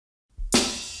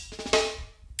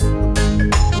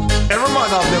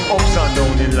ups and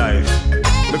downs in life.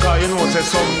 Because you know, say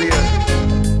someday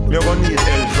you're gonna need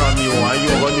help from you and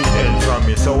you're gonna need help from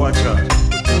me. So watch out.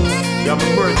 You're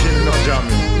virgin enough,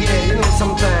 Jamie. Yeah, you know,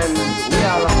 sometimes we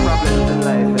all have problems in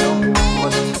life, you know.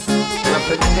 But we have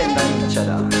to depend on each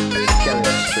other to carry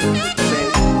us through. See?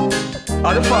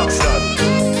 Are the facts that?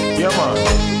 Yeah, man.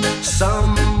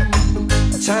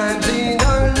 Sometimes in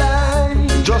our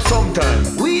life, just sometimes,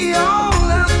 we all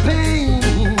have pain,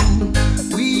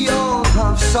 we all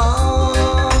have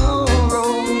sorrows.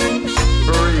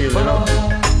 real, But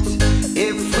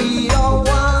if we are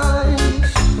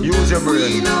wise, use your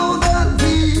brain. we know that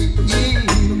we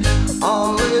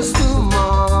always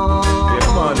tomorrow.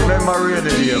 Yeah, man, remember rainy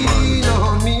day, man. Lean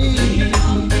on me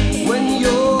when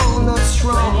you're not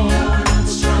strong.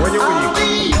 When you're I'll weak. be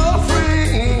your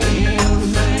friend.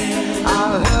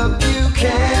 I'll help you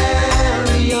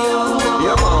carry on.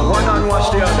 Yeah, man, one hand wash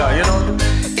the other, you know.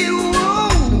 It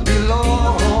won't be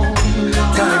long.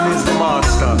 Time is the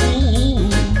master.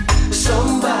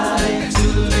 Somebody to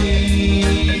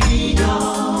lean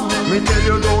on. Me tell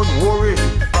you, don't worry.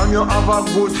 And you have a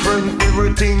good friend,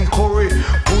 everything curry.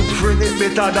 Good friend is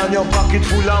better than your pocket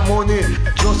full of money.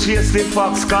 Just face the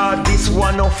facts, cause this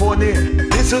one no funny.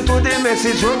 Listen to the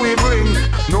message when we bring.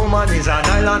 No man is an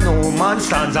island, no man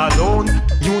stands alone.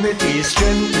 Unity is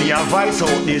strength, me a voice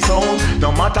out the sound.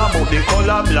 No matter about the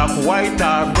color, black, white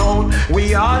or brown.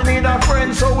 We all need a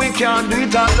friend so we can't do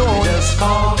it alone. Just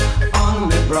call on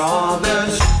the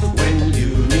brothers when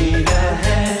you need a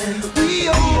hand. We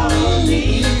all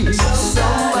need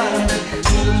somebody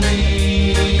to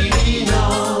lean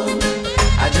on.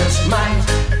 I just might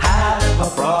have a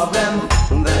problem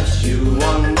that you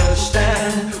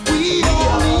understand. We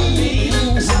all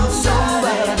need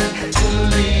somebody to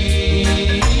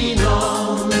lean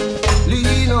on.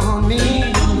 Lean on me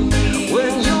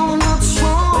when you're not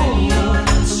strong.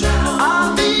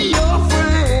 I'll be your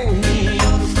friend.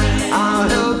 I'll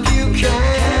help you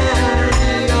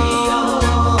carry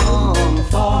on.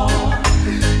 For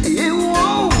it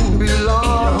won't be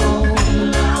long.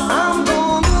 I'm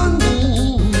gonna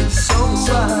need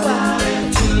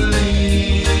somebody to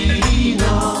lean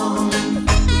on.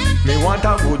 Me want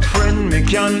a good friend me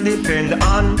can depend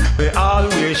on. They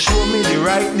always show me the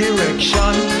right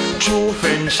direction. True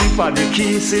friendship are the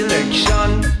key selection.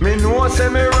 Me know say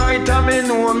me right and me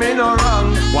know me no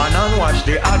wrong. One hand watch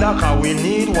the other cause we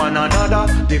need one another.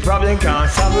 The problem can't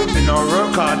solve it, we no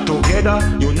work hard together.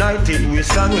 United we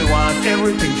stand, we want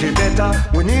everything to better.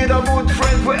 We need a good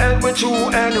friend to help with you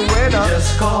any weather.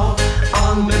 Just call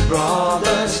on the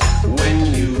brothers when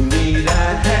you need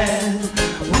a hand.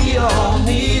 We all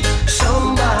need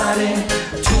somebody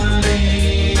to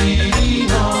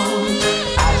lean on.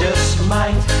 I just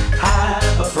might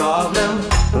have a problem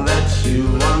that you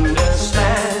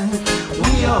understand.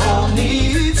 We all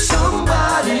need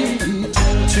somebody to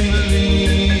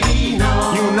lean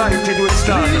on. United we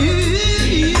stand,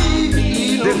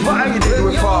 divided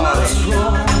we fall.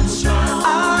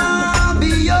 I'll be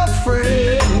your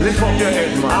friend. Lift up your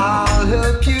head, man. I'll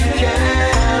help you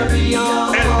carry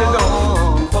on. End the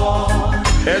door.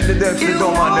 Help the deaf, the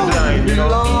dumb and the blind, you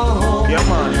know. Yeah,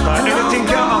 man, cause anything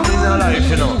can happen in your life,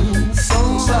 you know.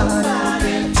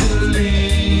 Somebody to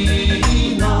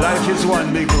lean on. Life is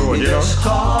one big road, you know. Just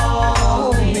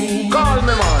call me. Call me,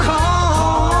 man.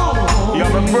 Call me.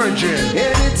 You're a virgin.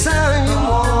 Anytime you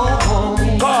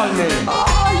want. Call me.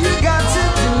 All you got to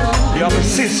do. You're a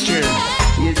sister.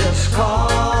 You just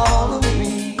call